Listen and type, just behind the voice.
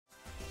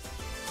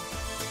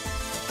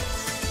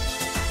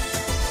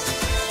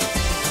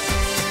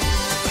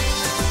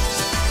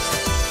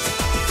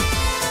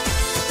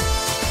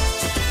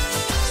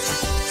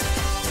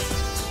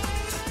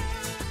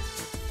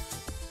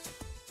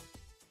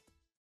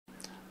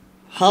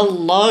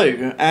Hello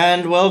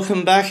and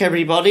welcome back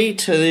everybody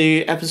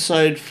to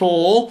episode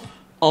 4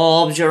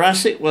 of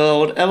Jurassic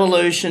World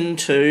Evolution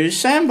 2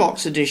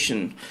 Sandbox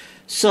Edition.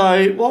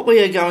 So what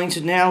we are going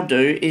to now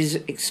do is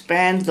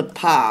expand the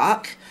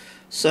park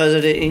so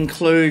that it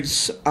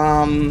includes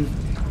some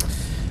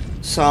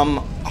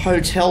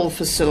hotel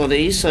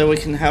facilities so we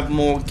can have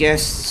more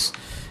guests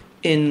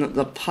in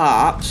the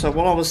park. So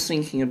what I was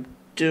thinking of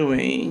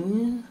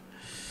doing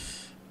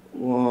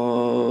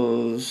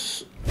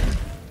was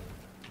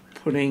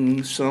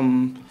putting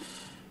some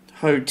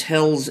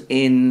hotels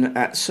in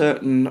at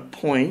certain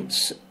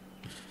points.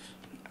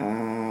 I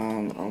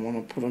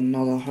want to put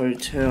another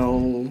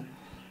hotel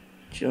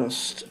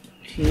just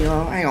here.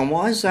 Hang on,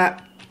 why is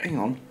that? Hang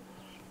on.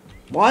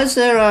 Why is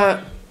there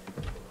a...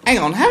 Hang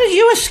on, how did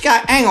you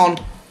escape? Hang on.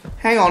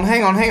 Hang on.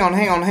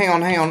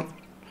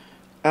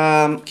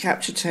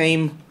 Capture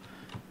team.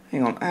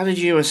 Hang on, how did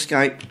you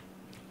escape?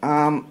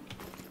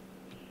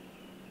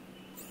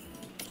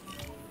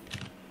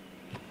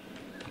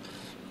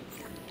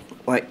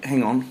 Wait,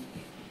 hang on.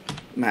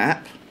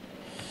 Map.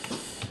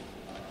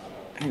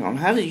 Hang on,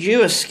 how did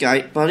you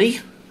escape,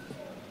 buddy?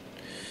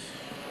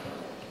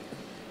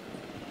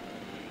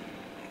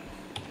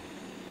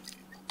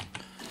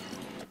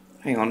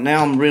 Hang on,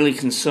 now I'm really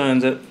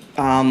concerned that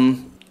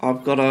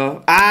I've got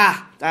a...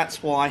 Ah!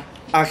 That's why.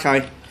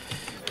 Okay.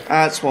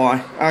 That's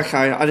why.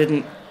 Okay, I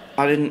didn't.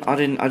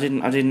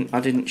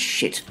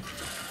 Shit.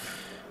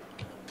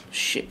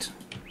 Shit.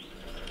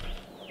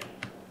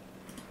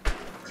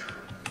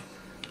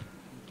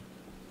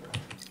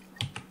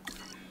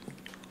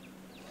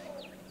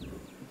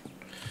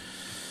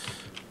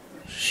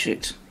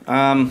 Shit.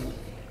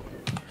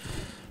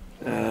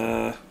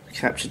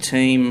 Capture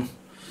team.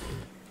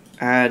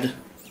 Add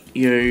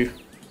you.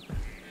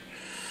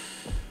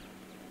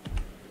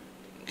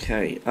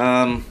 Okay.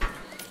 Oh,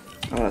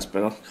 that's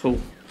better.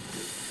 Cool.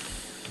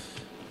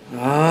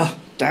 Ah,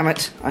 damn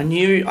it! I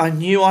knew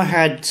I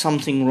had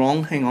something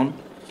wrong. Hang on.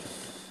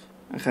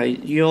 Okay,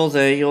 you're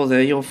there.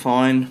 You're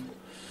fine.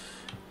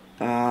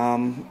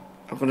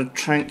 I've got to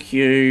trank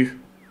you.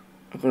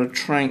 I've got to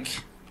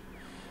trank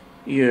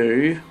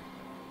you.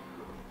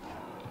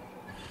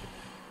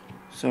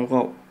 So I've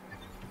got...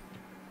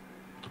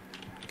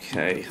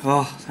 Okay.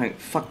 Oh, thank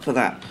fuck for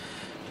that.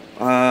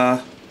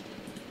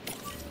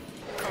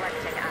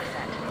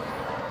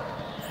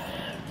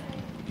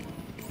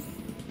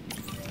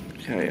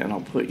 Okay, and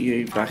I'll put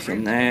you back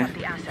in there.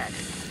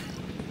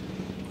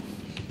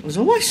 There's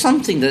always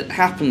something that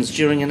happens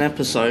during an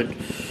episode.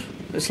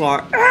 It's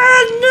like,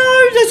 ah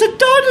no, there's a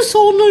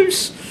dinosaur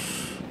loose!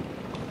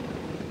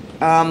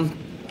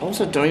 What was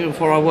I doing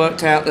before I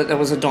worked out that there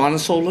was a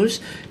dinosaur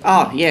loose?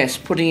 Ah, yes,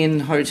 putting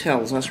in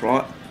hotels, that's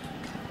right.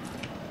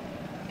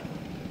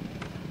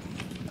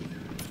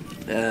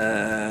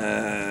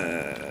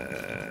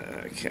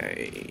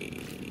 Okay.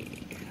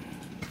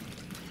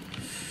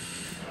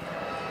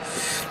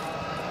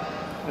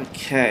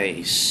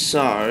 Okay,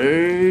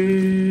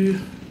 so...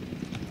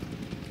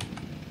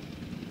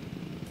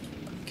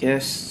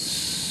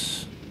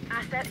 Guests...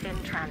 Asset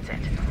in transit.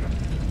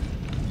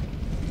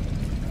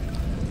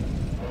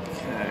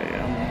 Okay,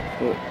 I'm gonna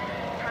put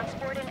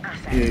Transporting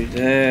asset. you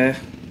there.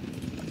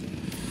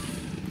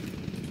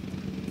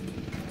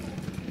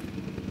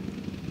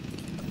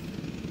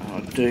 I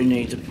do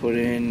need to put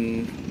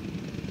in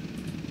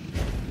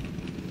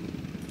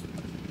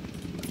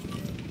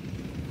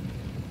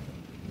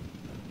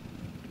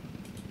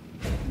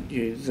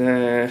you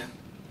there.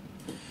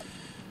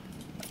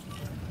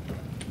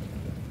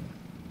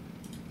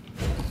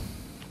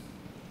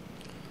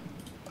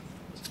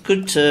 It's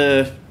good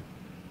to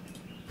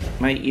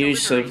make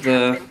use of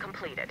the...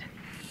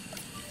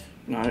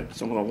 No, that's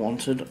not what I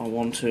wanted. I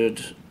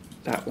wanted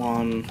that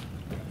one.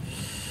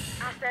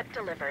 Asset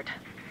delivered.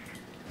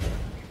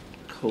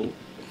 Cool.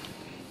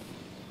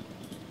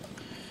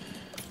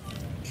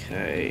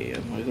 Okay,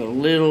 and we've got a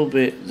little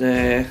bit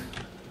there.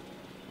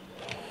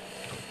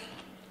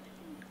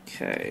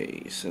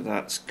 Okay, so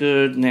that's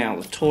good. Now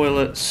the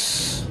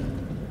toilets.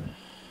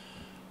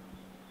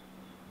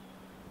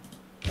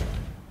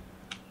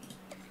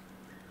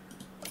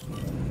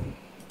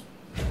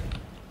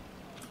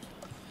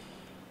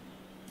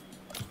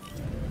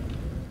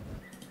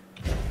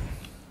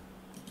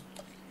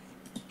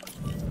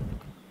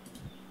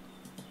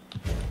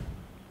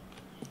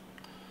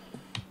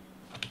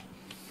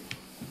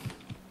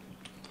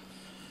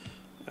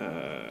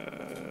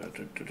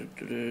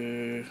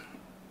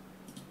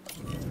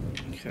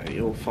 Okay,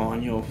 you're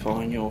fine.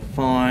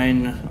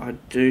 I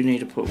do need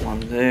to put one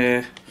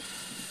there.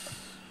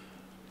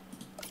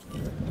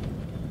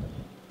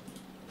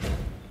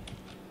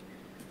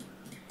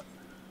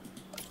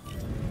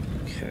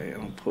 Okay,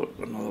 I'll put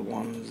another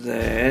one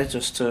there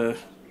just to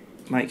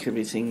make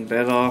everything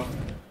better.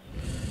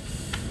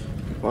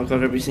 Have I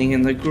got everything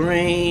in the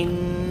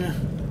green?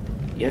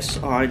 Yes,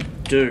 I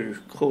do.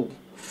 Cool.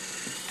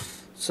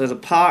 So the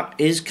park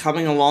is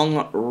coming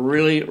along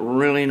really,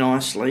 really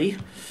nicely.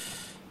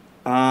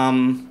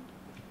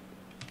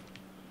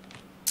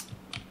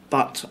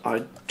 But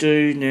I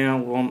do now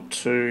want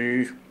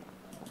to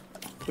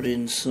put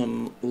in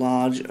some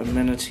large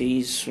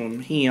amenities from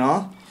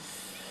here,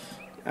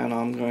 and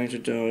I'm going to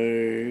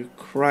do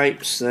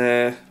crepes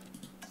there,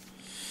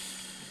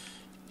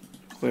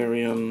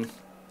 aquarium,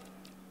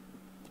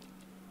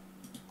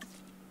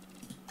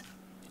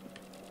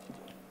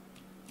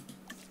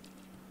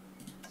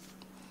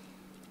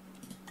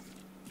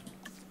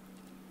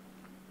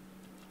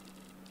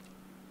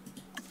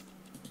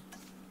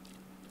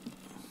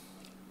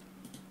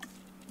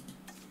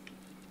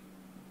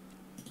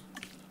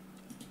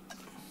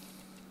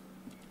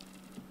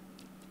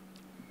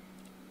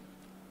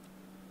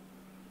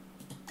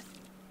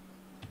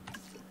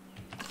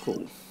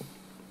 cool.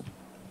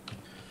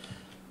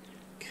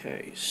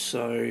 Okay,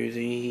 so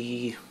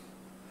the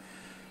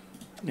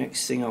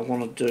next thing I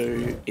want to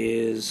do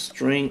is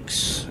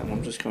drinks, and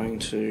I'm just going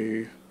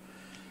to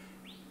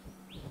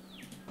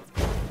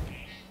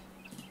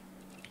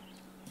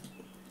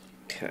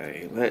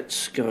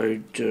let's go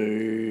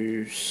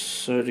do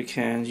soda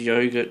cans,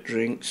 yogurt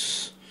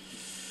drinks,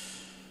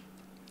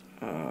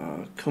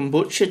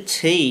 kombucha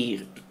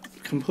tea.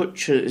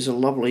 Kombucha is a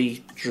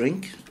lovely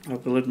drink, I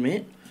will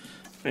admit.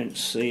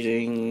 Bench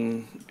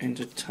seating,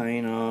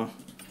 entertainer,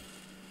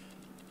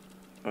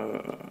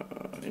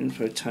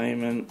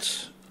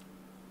 infotainment,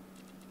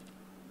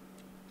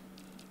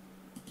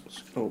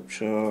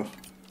 sculpture,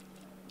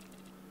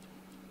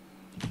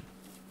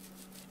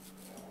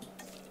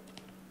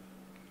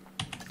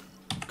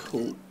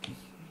 cool.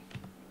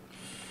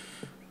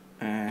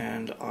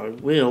 And I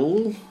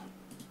will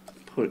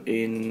put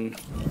in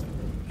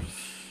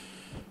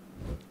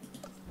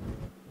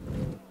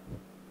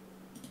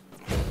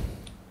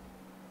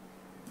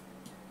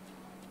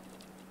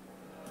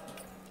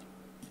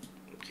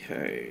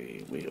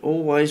we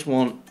always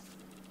want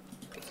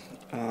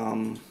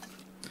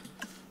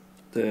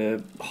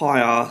the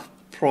higher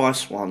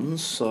price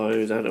ones,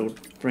 so that'll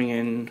bring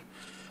in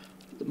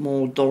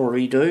more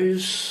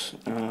dollary-doos.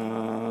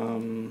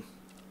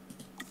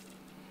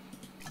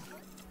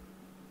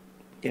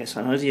 Yes,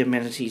 I know the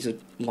amenities are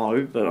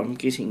low, but I'm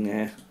getting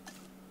there.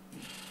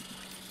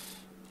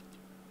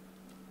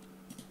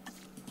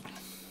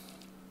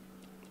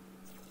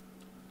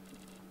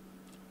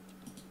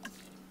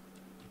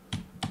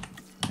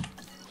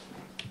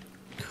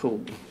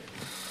 Cool.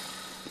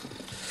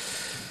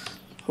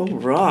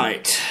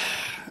 Alright.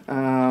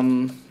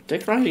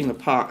 Decorating the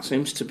park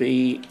seems to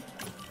be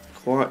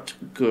quite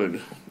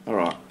good.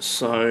 Alright,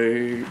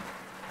 so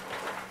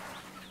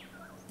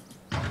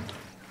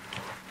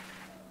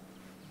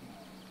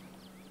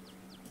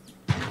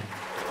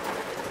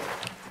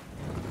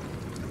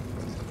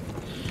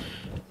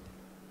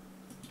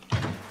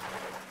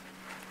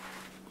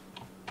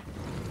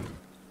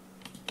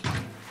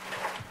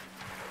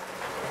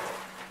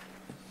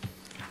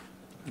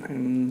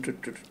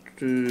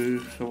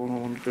so what I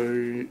want to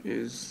do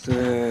is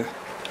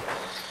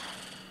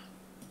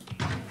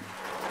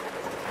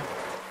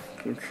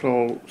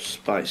control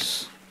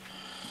space.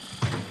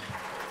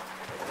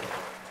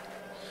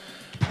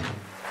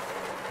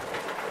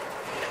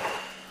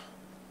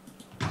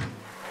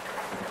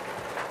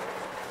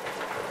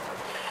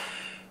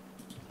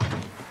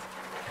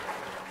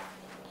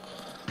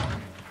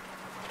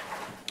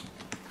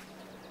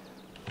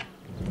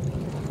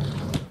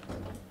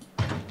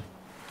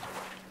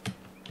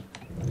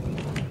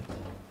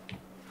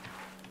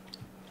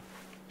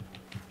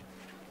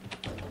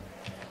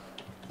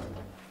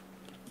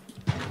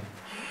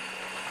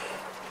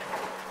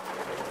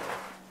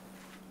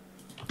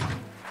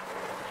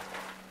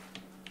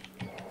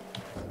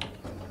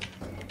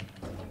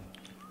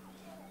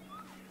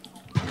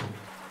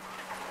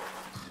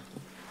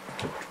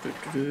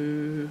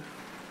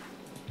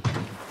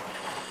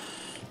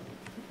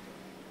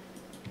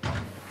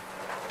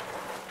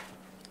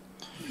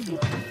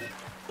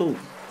 Oh,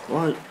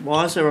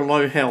 why is there a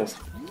low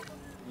health?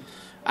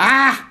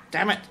 Ah,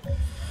 damn it!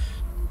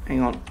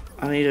 Hang on,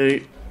 I need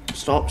to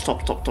stop.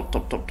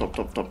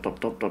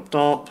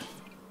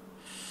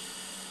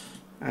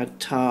 Add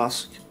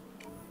task.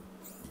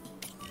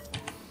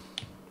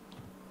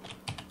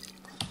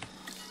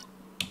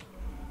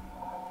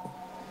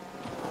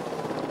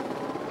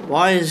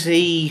 Why is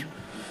he...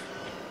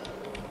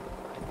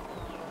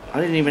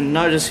 I didn't even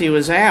notice he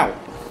was out.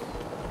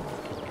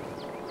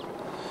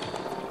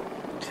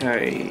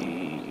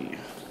 Okay.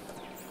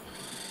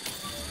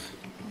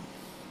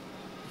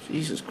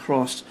 Jesus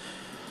Christ.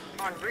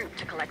 En route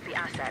to collect the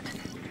asset.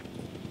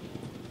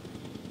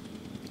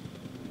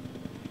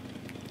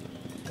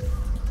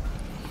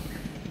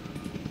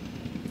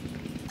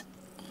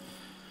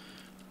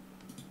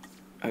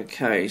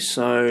 Okay,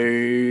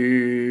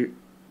 so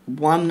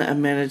one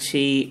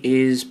amenity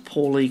is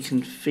poorly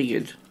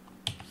configured.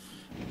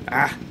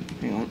 Ah,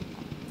 hang on.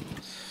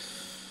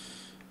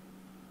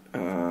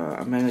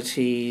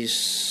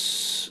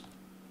 Amenities.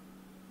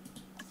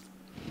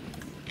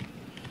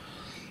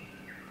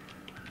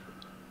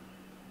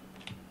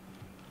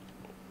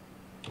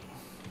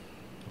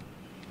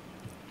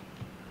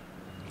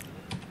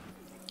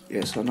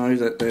 Yes, I know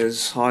that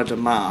there's high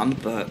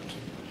demand, but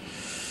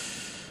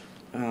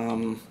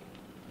Hang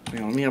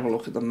on, let me have a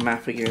look at the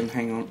map again.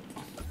 Hang on.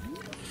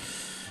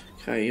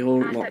 Okay,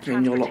 you're locked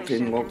in, you're locked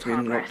in, locked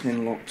in, locked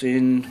in, locked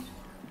in.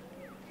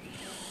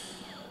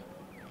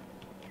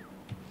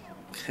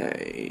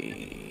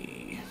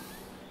 Okay.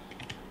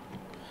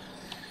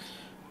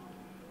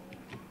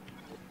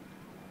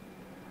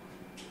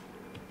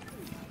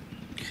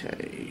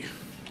 Okay.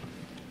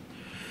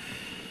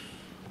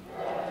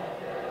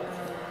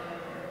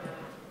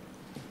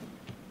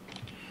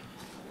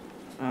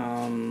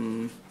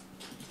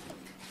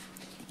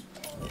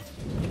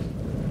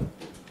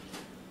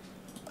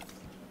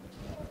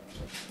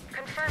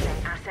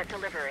 Confirming asset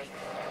delivery.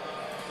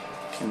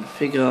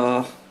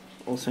 Configure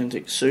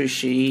authentic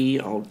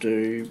sushi. I'll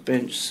do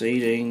bench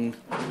seating.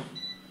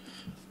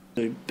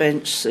 Do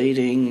bench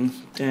seating,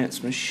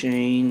 dance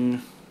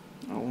machine.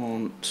 I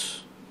want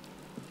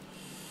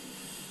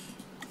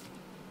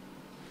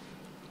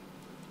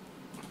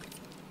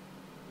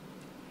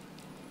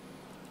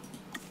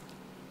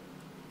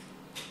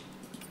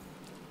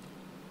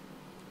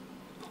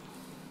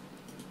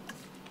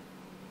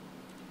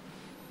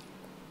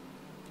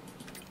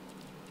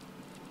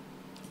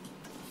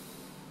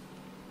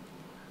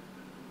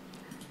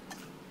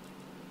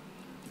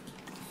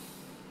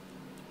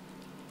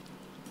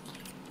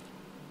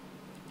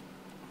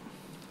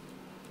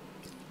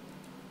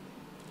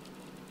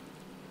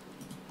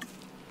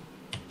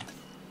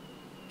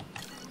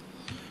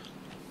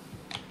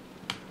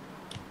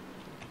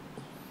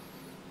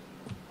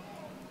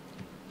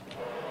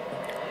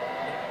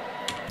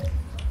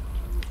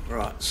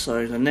right,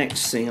 so the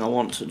next thing I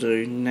want to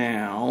do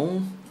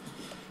now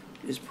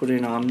is put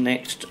in our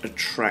next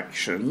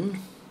attraction.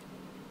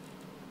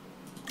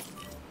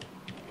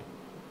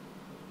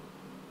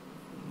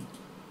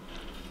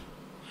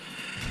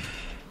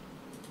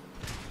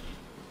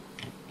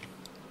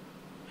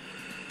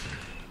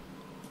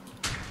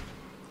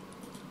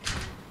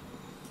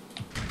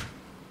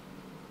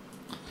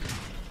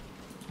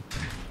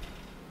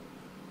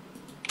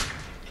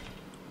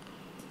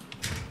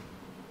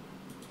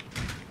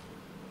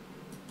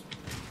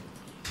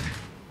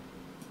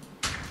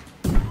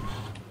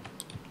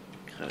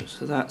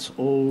 So that's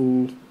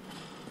all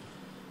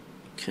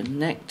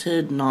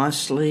connected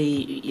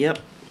nicely. Yep,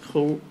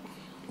 cool.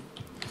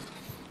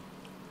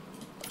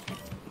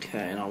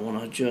 Okay, and I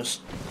want to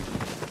just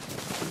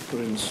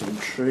put in some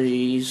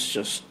trees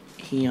just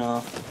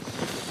here.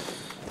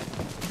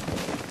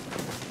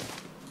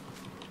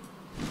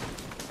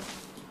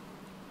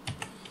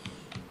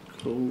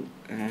 Cool,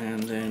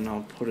 and then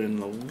I'll put in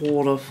the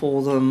water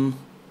for them.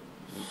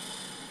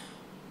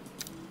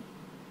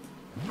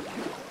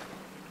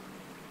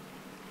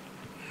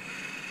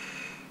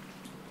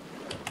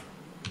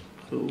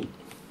 Cool.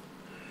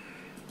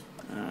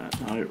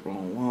 No,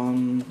 wrong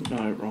one.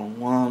 No, wrong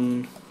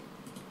one.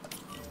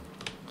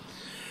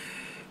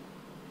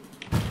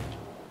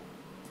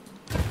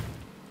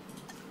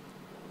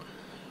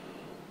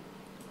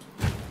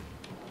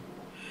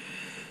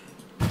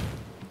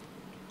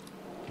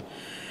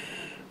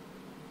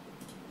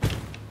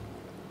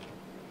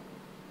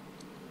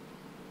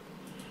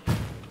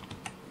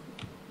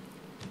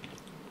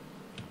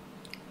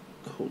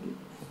 Cool.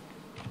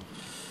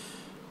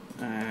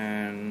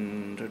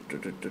 And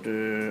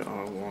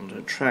I want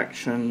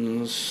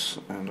attractions,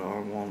 and I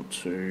want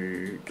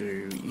to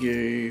do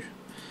you.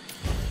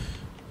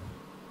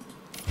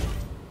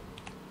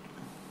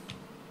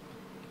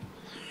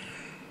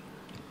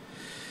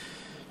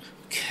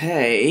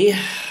 Okay.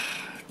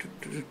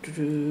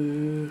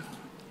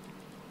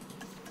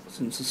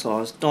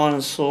 Synthesize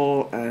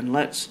dinosaur, and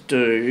let's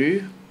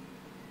do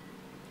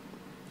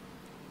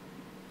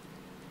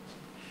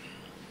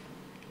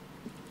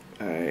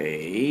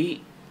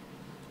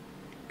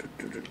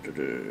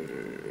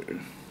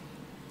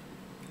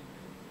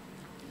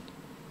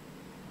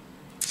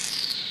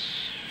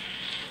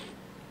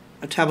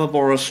a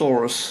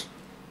Tarbosaurus.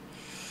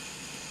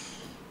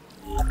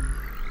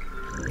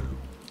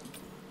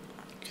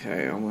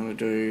 Okay, I'm going to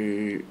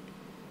do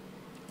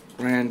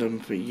random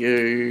for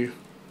you,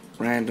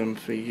 random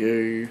for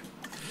you,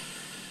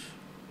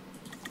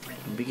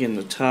 and begin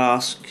the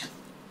task.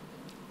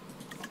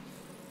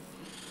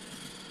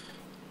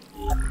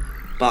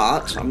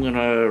 But I'm going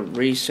to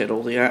reset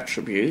all the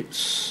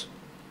attributes.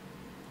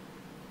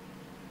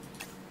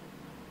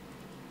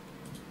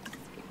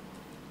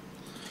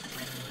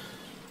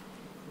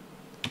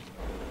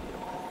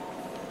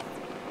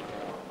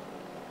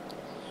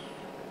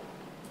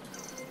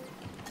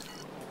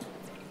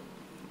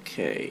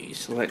 Okay,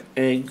 select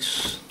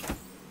eggs.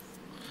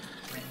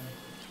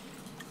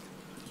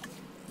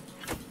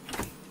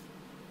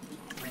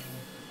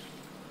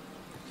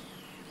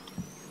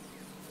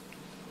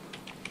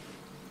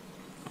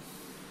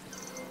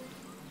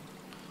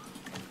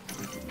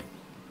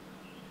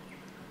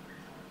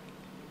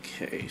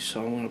 Okay,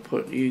 so I'm going to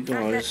put you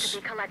guys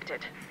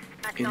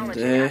in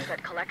there,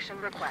 asset collection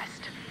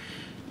request.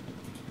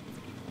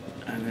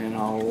 and then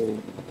I'll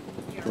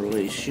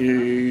release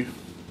you.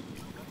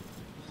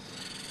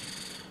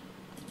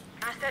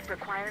 Asset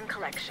requiring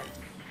collection.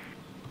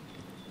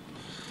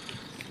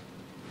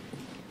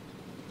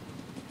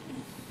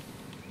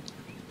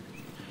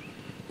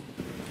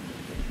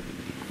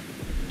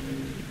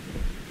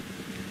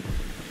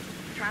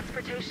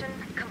 Transportation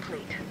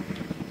complete.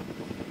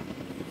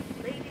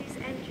 Ladies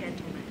and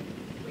gentlemen,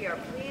 we are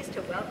pleased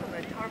to welcome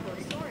a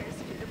Tarbosaurus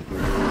to the park.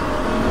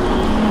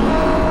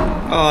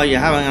 Oh, you're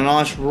having a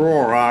nice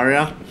roar, are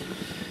you?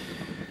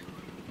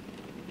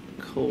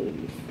 Cool.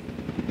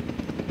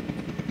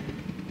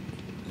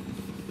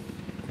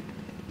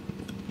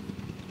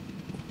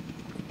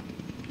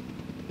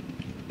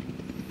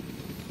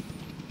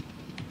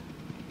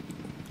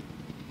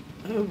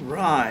 All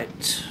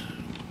right.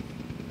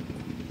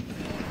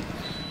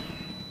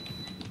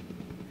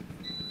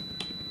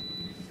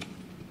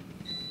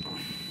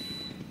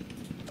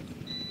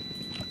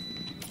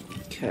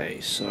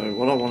 Okay, so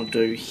what I want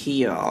to do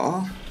here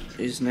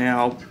is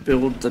now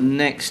build the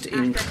next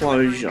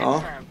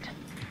enclosure.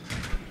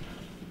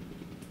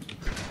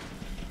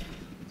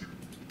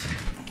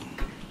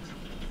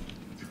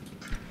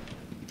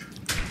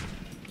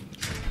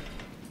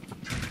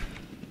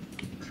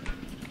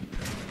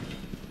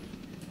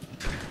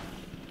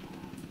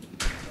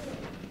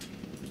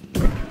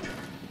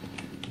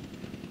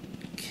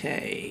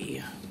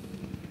 Okay.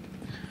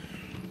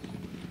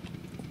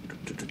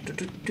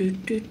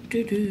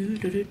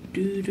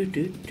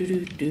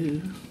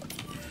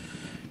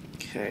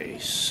 Okay,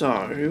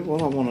 so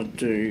what I want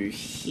to do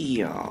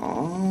here,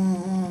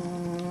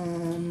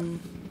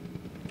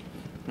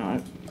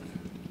 no,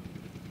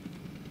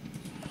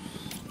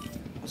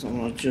 is I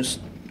want to just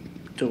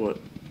do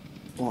it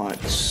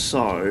like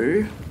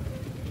so.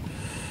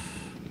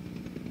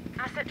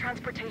 Asset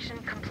transportation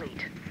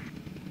complete.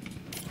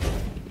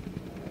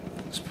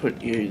 Let's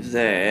put you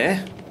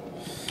there.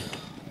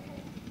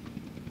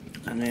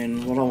 And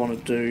then what I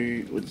want to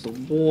do with the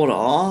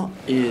water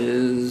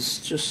is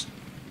just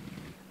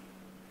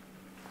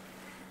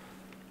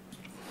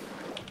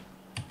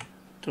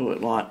do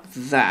it like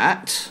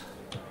that,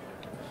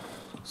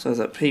 so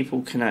that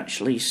people can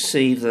actually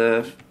see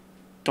the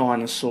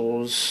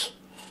dinosaurs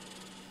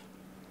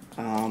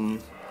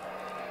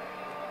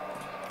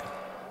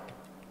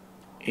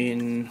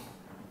in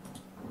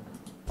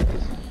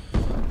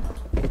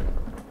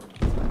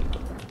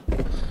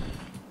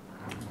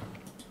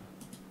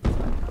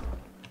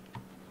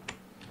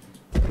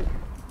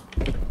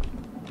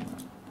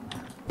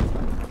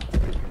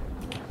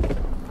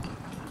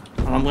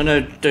I'm going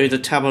to do the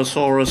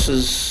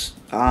Tarbosaurus's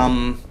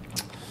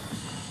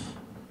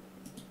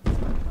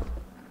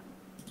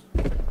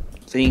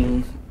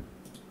thing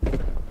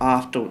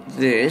after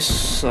this,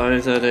 so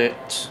that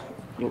it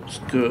looks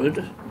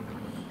good.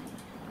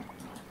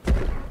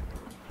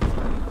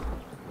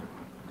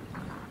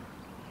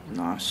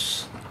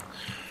 Nice.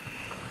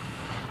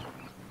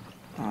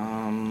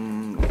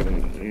 I'm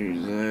going to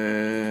do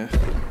there.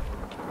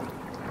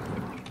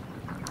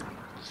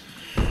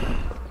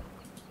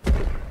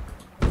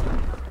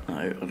 No,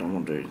 I don't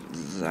want to do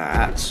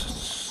that.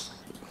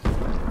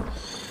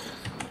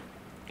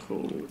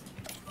 Cool.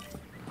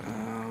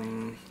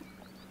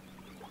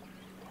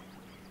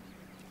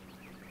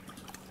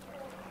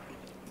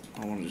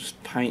 I want to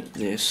just paint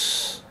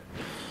this.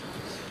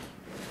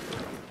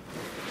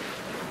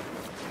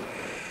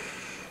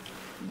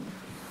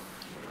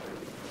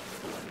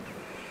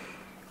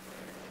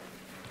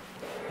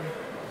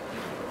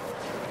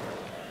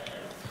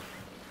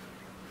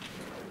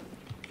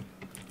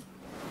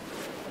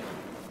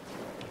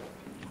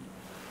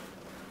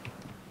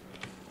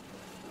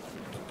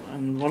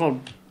 And what I'll...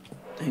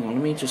 Hang on,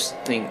 let me just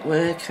think.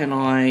 Where can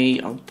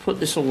I'll put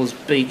this all as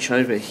beach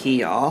over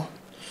here. I've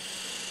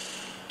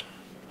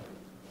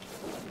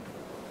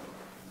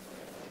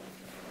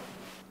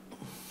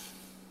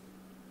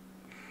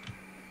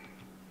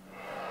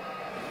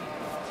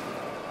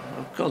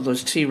God,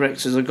 those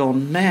T-Rexes are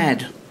gone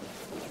mad.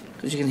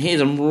 Because you can hear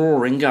them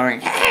roaring,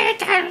 going...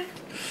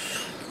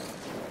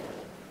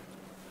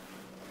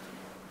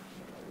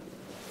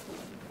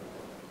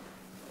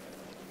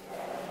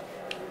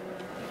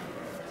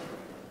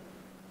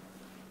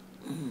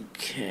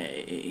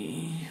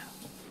 Okay.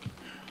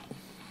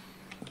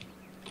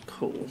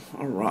 Cool.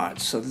 Alright,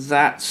 so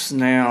that's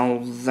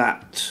now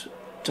that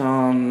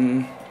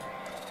done.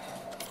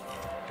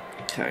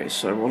 Okay,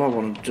 so what I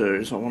want to do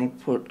is I want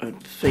to put a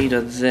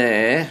feeder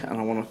there, and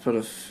I want to put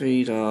a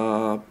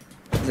feeder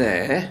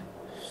there.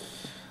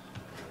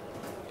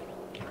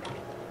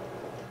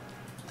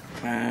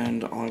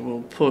 And I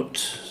will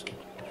put...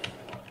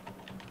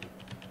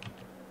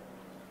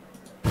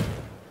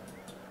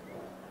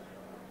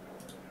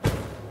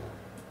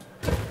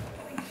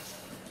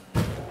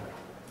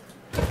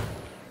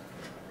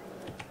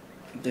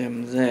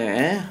 them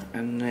there,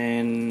 and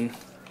then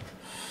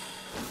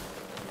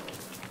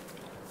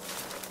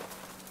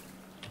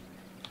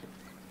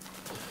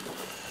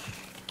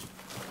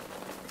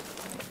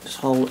this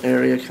whole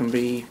area can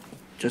be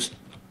just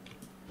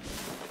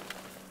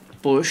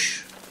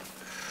bush.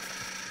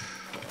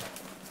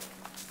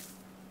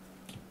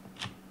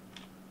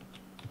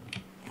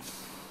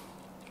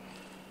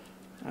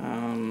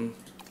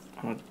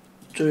 I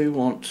do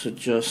want to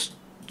just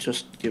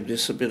give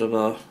this a bit of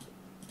a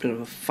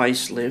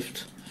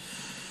facelift.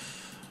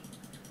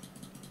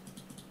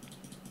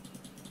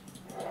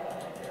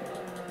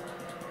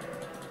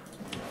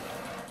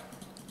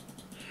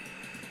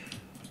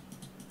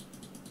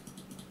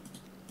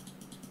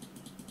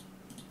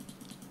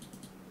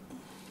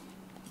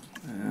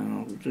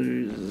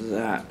 do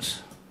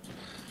that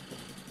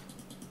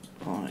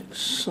like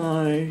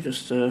so,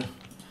 just to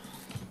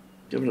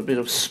give it a bit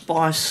of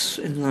spice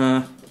in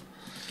the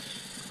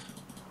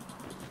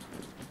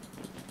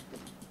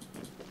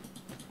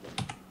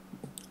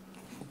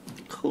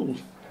cool.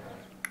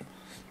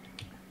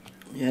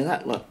 Yeah,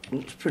 that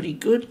looks pretty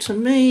good to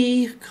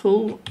me.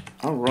 Cool.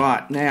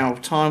 Alright, now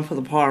time for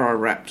the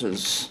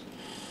Pyroraptors.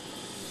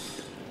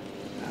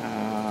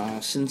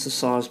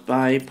 Synthesize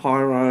Bay,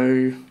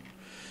 Pyro,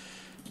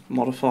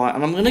 Modify,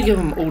 and I'm going to give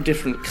them all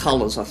different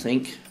colours, I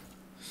think.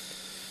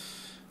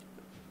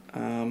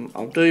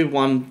 I'll do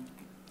one,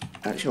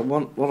 actually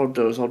what I'll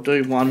do is I'll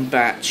do one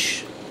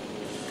batch.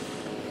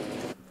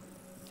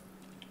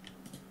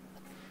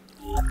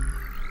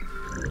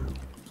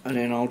 And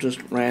then I'll just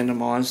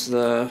randomise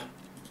the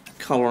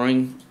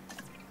colouring.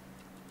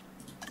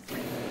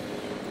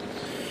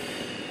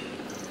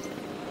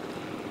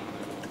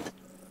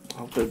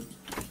 I'll do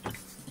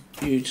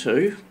you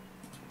two.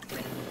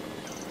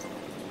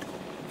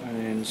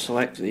 And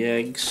select the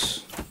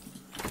eggs.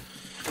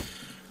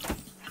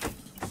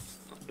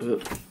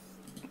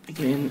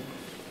 Again.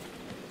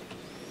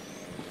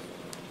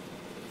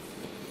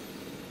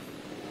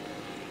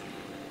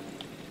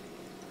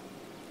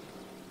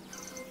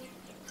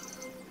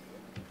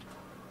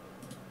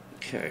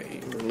 Okay,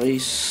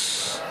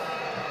 release.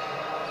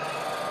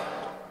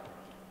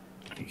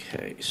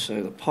 Okay,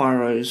 so the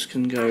pyros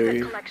can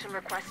go collection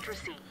request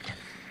received.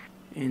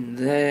 In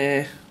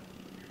there.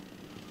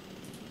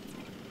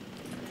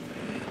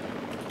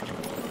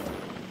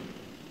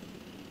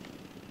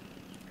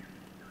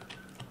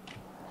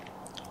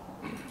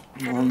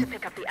 One,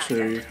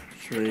 2,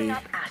 3,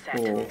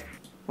 4,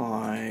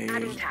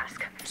 5,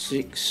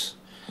 6.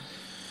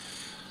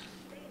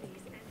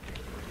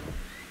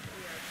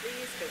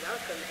 Pleased to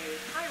welcome a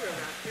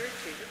Pyroraptor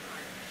to the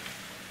park.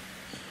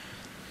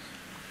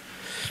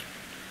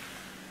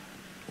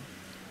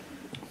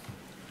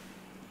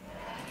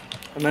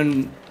 And then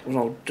what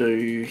I'll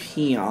do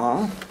here,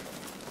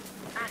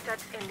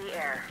 Assets in the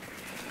air.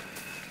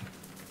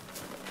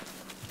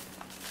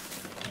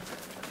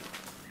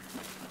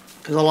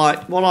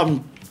 because what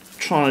I'm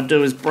trying to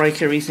do is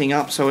break everything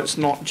up so it's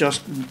not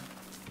just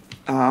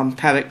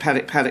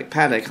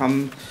paddock.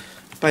 I'm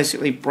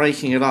basically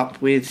breaking it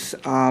up with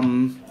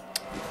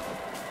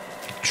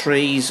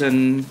trees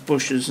and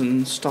bushes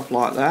and stuff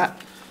like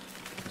that,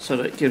 so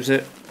that it gives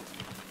it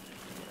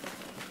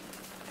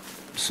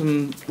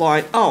some,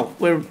 like, oh,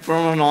 we're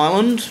on an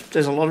island,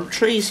 there's a lot of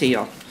trees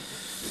here.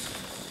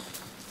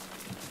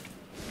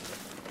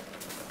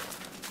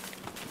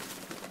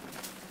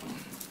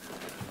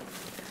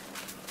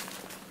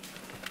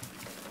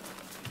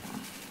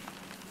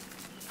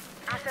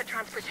 Asset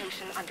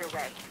transportation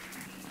underway.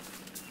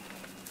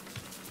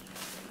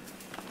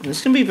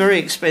 This can be very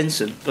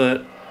expensive,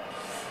 but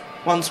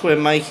once we're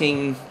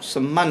making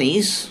some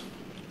monies,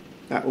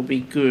 that will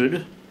be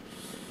good.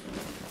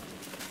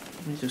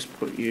 Let me just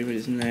put you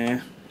in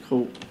there.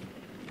 Cool.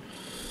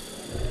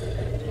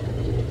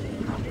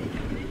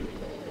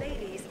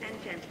 Ladies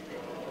and gentlemen,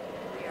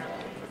 we are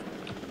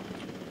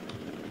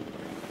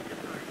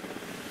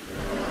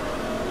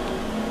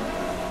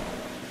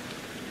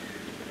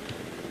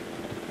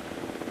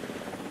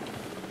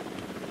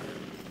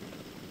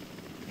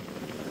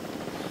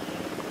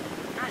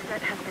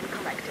Asset has been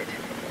collected.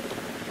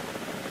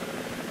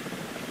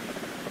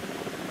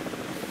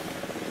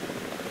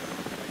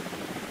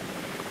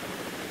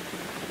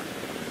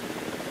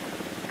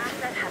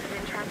 Asset has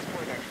been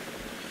transported.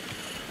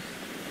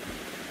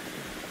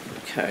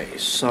 Okay,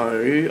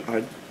 so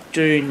I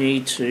do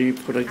need to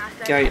put a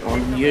gate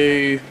on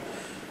you,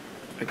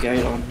 a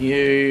gate on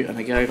you, and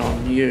a gate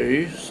on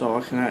you, so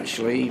I can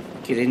actually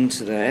get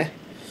into there.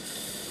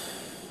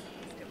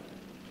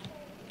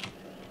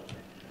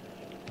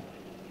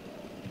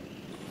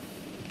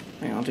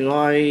 Hang on,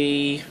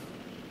 hang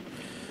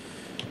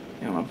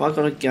on, have I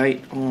got a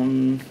gate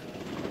on?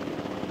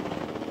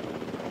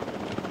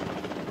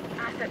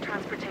 Asset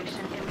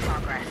transportation in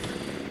progress.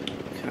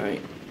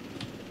 Okay.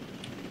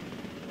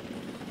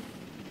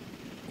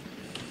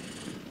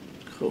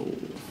 Cool.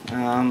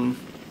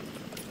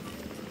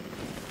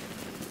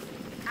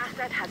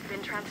 Asset has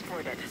been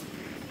transported.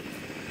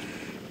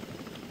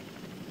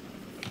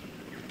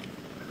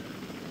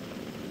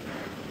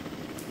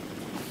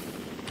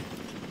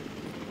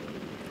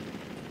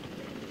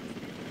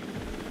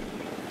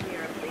 We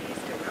are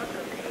pleased to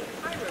welcome a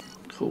Pyro.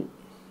 Cool.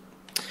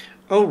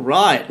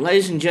 Alright,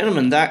 ladies and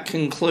gentlemen, that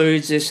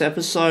concludes this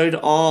episode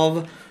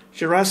of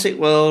Jurassic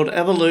World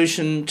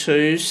Evolution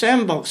 2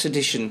 Sandbox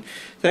Edition.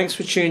 Thanks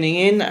for tuning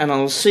in, and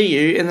I'll see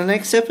you in the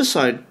next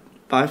episode.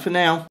 Bye for now.